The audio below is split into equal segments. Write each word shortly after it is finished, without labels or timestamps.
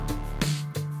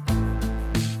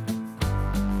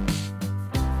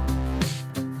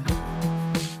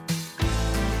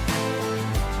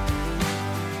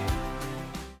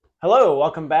Hello,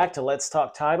 welcome back to Let's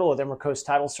Talk Title with Emerald Coast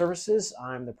Title Services.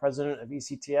 I'm the president of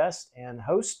ECTS and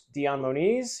host, Dion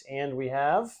Moniz, and we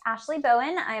have Ashley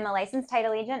Bowen. I'm a licensed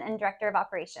title agent and director of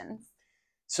operations.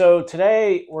 So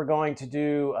today we're going to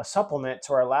do a supplement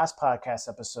to our last podcast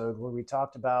episode where we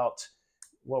talked about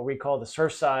what we call the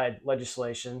Surfside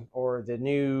legislation or the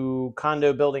new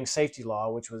condo building safety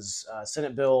law, which was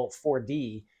Senate Bill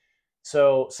 4D.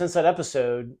 So since that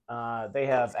episode, they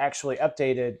have actually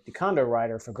updated the condo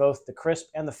rider for both the CRISP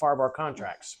and the FAR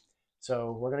contracts.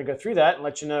 So we're going to go through that and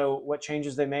let you know what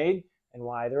changes they made and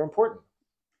why they're important.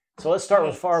 So let's start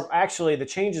with FAR. Actually, the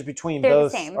changes between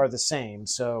both are the same.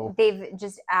 So they've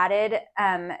just added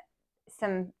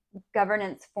some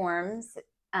governance forms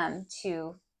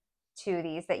to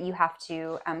these that you have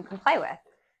to comply with.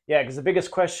 Yeah, because the biggest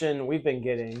question we've been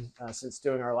getting since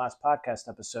doing our last podcast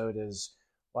episode is,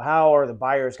 well, how are the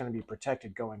buyers going to be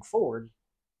protected going forward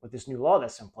with this new law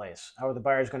that's in place? How are the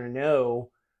buyers going to know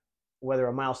whether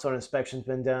a milestone inspection's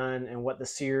been done and what the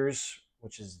SEERS,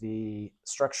 which is the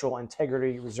Structural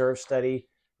Integrity Reserve Study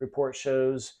report,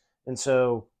 shows? And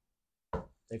so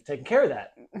they've taken care of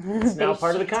that. It's now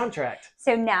part of the contract.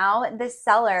 So now the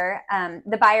seller,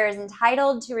 the buyer is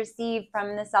entitled to receive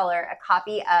from the seller a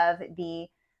copy of the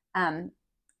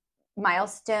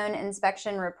milestone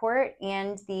inspection report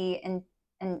and the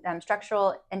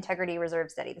Structural Integrity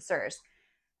Reserve Study, the SERS.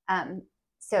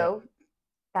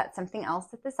 That's something else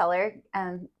that the seller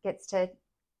gets to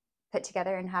put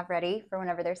together and have ready for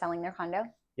whenever they're selling their condo.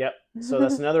 Yep. So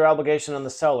that's another obligation on the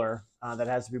seller that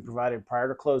has to be provided prior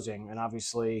to closing. And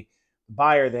obviously, the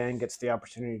buyer then gets the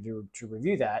opportunity to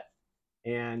review that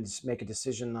and make a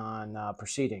decision on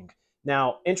proceeding.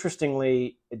 Now,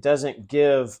 interestingly, it doesn't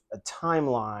give a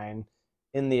timeline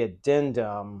in the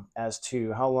addendum as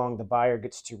to how long the buyer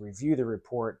gets to review the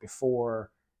report before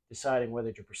deciding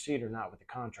whether to proceed or not with the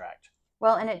contract.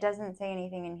 Well, and it doesn't say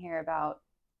anything in here about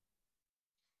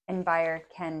and buyer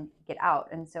can get out.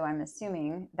 And so I'm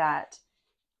assuming that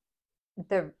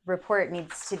the report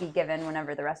needs to be given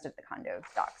whenever the rest of the condo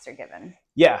docs are given.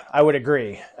 Yeah, I would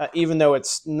agree. Even though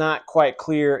it's not quite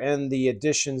clear in the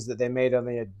additions that they made on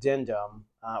the addendum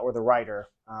or the rider,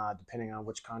 depending on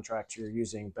which contract you're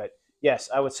using. But yes,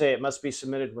 I would say it must be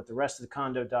submitted with the rest of the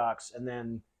condo docs and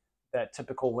then that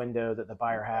typical window that the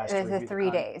buyer has. It is the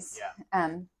 3 days.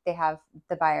 Yeah.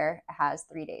 The buyer has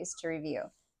 3 days to review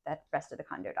the rest of the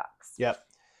condo docs. Yep.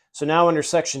 So now under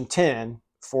Section 10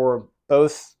 for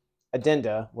both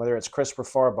addenda, whether it's CRISP or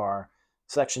FAR,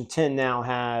 Section 10 now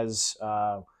has,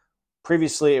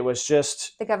 previously it was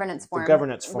just the governance form.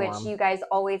 Which you guys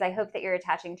always, I hope that you're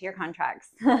attaching to your contracts.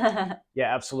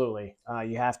 Yeah, absolutely.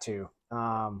 You have to.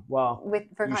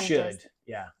 You should.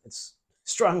 Yeah, it's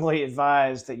strongly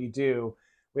advised that you do.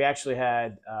 We actually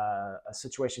had a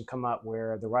situation come up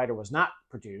where the rider was not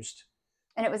produced.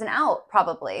 And it was an out,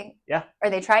 probably. Yeah. Or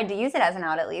they tried to use it as an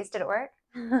out at least. Did it work?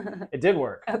 It did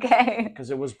work. Okay. Because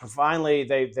it was finally,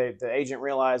 the agent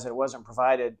realized that it wasn't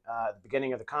provided at the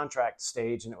beginning of the contract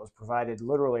stage, and it was provided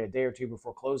literally a day or two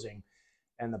before closing.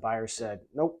 And the buyer said,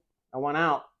 nope, I want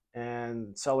out.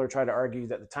 And the seller tried to argue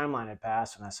that the timeline had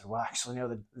passed. And I said, well, actually,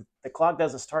 no, the clock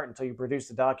doesn't start until you produce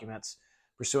the documents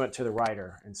pursuant to the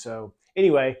rider. And so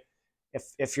anyway,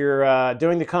 if you're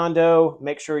doing the condo,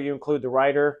 make sure you include the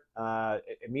rider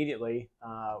immediately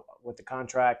with the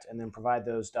contract and then provide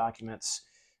those documents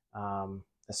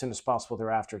as soon as possible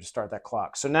thereafter to start that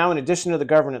clock. So now in addition to the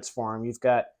governance form, you've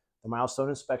got the milestone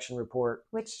inspection report,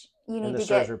 which you need and the to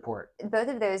SERS get. Report. Both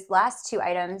of those last two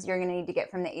items you're going to need to get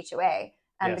from the HOA.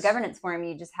 Yes. The governance form,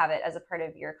 you just have it as a part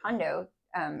of your condo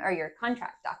or your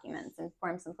contract documents and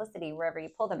form simplicity wherever you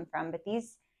pull them from. But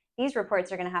these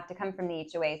reports are going to have to come from the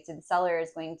HOA. So the seller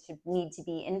is going to need to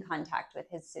be in contact with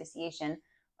his association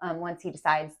once he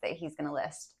decides that he's going to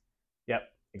list. Yep,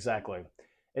 exactly.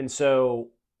 And so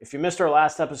if you missed our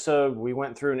last episode, we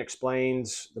went through and explained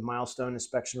the milestone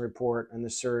inspection report and the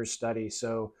SERS study.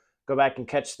 So go back and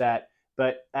catch that.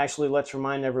 But actually, let's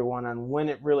remind everyone on when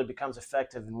it really becomes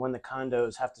effective and when the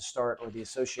condos have to start or the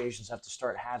associations have to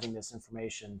start having this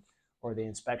information or the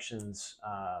inspections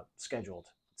scheduled.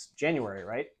 It's January,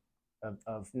 right?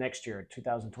 Of next year,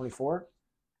 2024?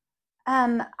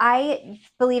 I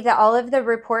believe that all of the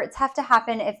reports have to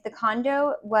happen if the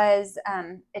condo was,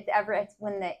 it's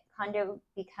when the condo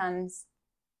becomes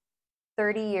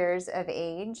 30 years of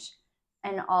age,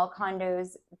 and all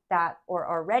condos that are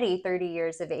already 30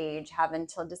 years of age have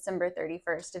until December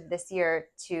 31st of this year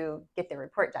to get the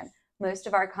report done. Most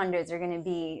of our condos are going to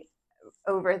be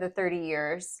over the 30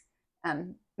 years,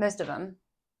 most of them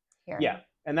here. Yeah.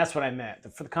 And that's what I meant.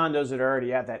 For the condos that are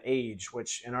already at that age,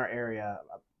 which in our area,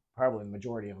 probably the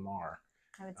majority of them are.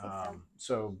 I would say so.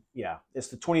 So yeah, it's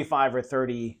the 25 or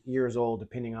 30 years old,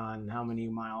 depending on how many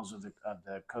miles of the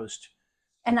coast.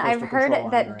 And I've heard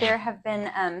that there have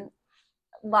been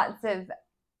lots of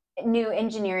new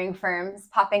engineering firms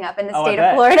popping up in the state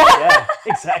of Florida. Yeah,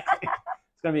 exactly.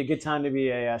 It's going to be a good time to be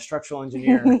a structural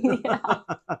engineer.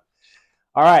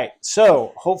 All right.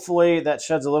 So hopefully that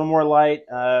sheds a little more light.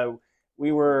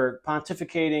 We were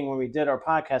pontificating when we did our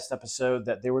podcast episode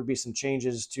that there would be some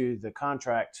changes to the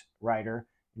contract writer.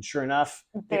 And sure enough,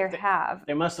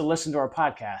 they must have listened to our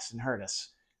podcast and heard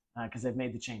us because they've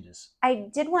made the changes. I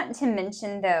did want to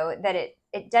mention, though, that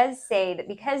it does say that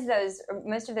because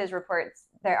most of those reports,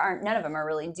 none of them are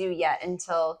really due yet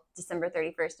until December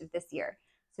 31st of this year.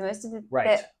 So most of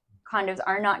the condos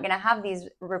are not going to have these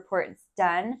reports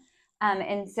done.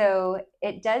 And so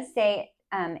it does say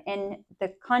in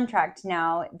the contract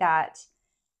now that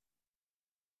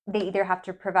they either have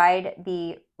to provide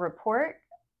the report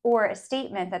or a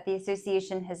statement that the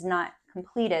association has not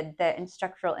completed the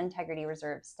structural integrity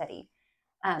reserve study.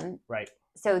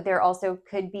 So there also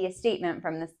could be a statement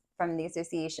from the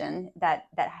association that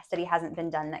study hasn't been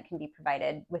done that can be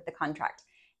provided with the contract.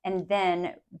 And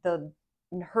then the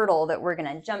hurdle that we're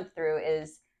going to jump through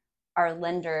is, are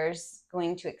lenders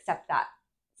going to accept that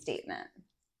statement?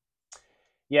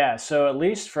 Yeah, so at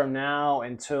least from now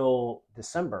until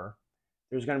December,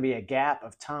 there's going to be a gap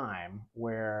of time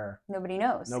where nobody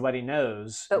knows.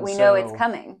 But we know it's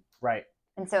coming. Right.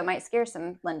 And so it might scare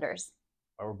some lenders.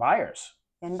 Or buyers.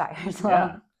 And buyers.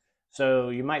 Yeah. So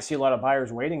you might see a lot of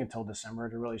buyers waiting until December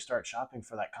to really start shopping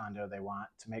for that condo they want,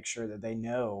 to make sure that they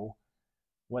know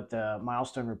what the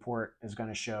milestone report is going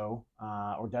to show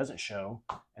or doesn't show,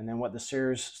 and then what the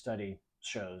Sears study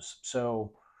shows.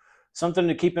 So something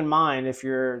to keep in mind if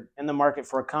you're in the market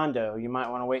for a condo, you might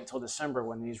want to wait until December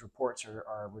when these reports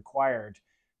are required,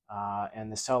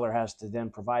 and the seller has to then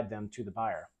provide them to the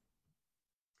buyer.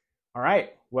 All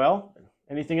right. Well,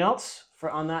 anything else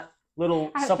on that little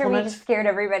supplement? We just scared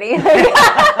everybody.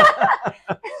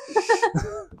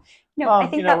 No, well, I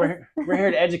think we're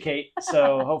here to educate,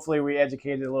 so hopefully we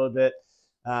educated a little bit.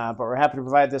 But we're happy to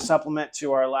provide this supplement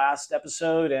to our last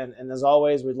episode, and as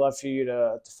always, we'd love for you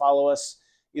to follow us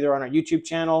either on our YouTube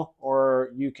channel,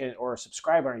 or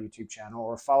subscribe on our YouTube channel,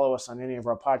 or follow us on any of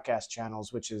our podcast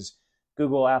channels, which is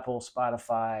Google, Apple,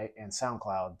 Spotify, and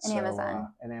SoundCloud, and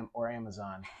Amazon, or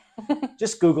Amazon.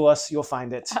 Just Google us, you'll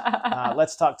find it.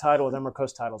 Let's Talk Title with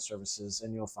Emmer-Coast Title Services,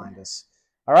 and you'll find us.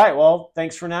 All right. Well,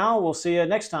 thanks for now. We'll see you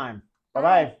next time.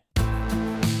 Bye-bye.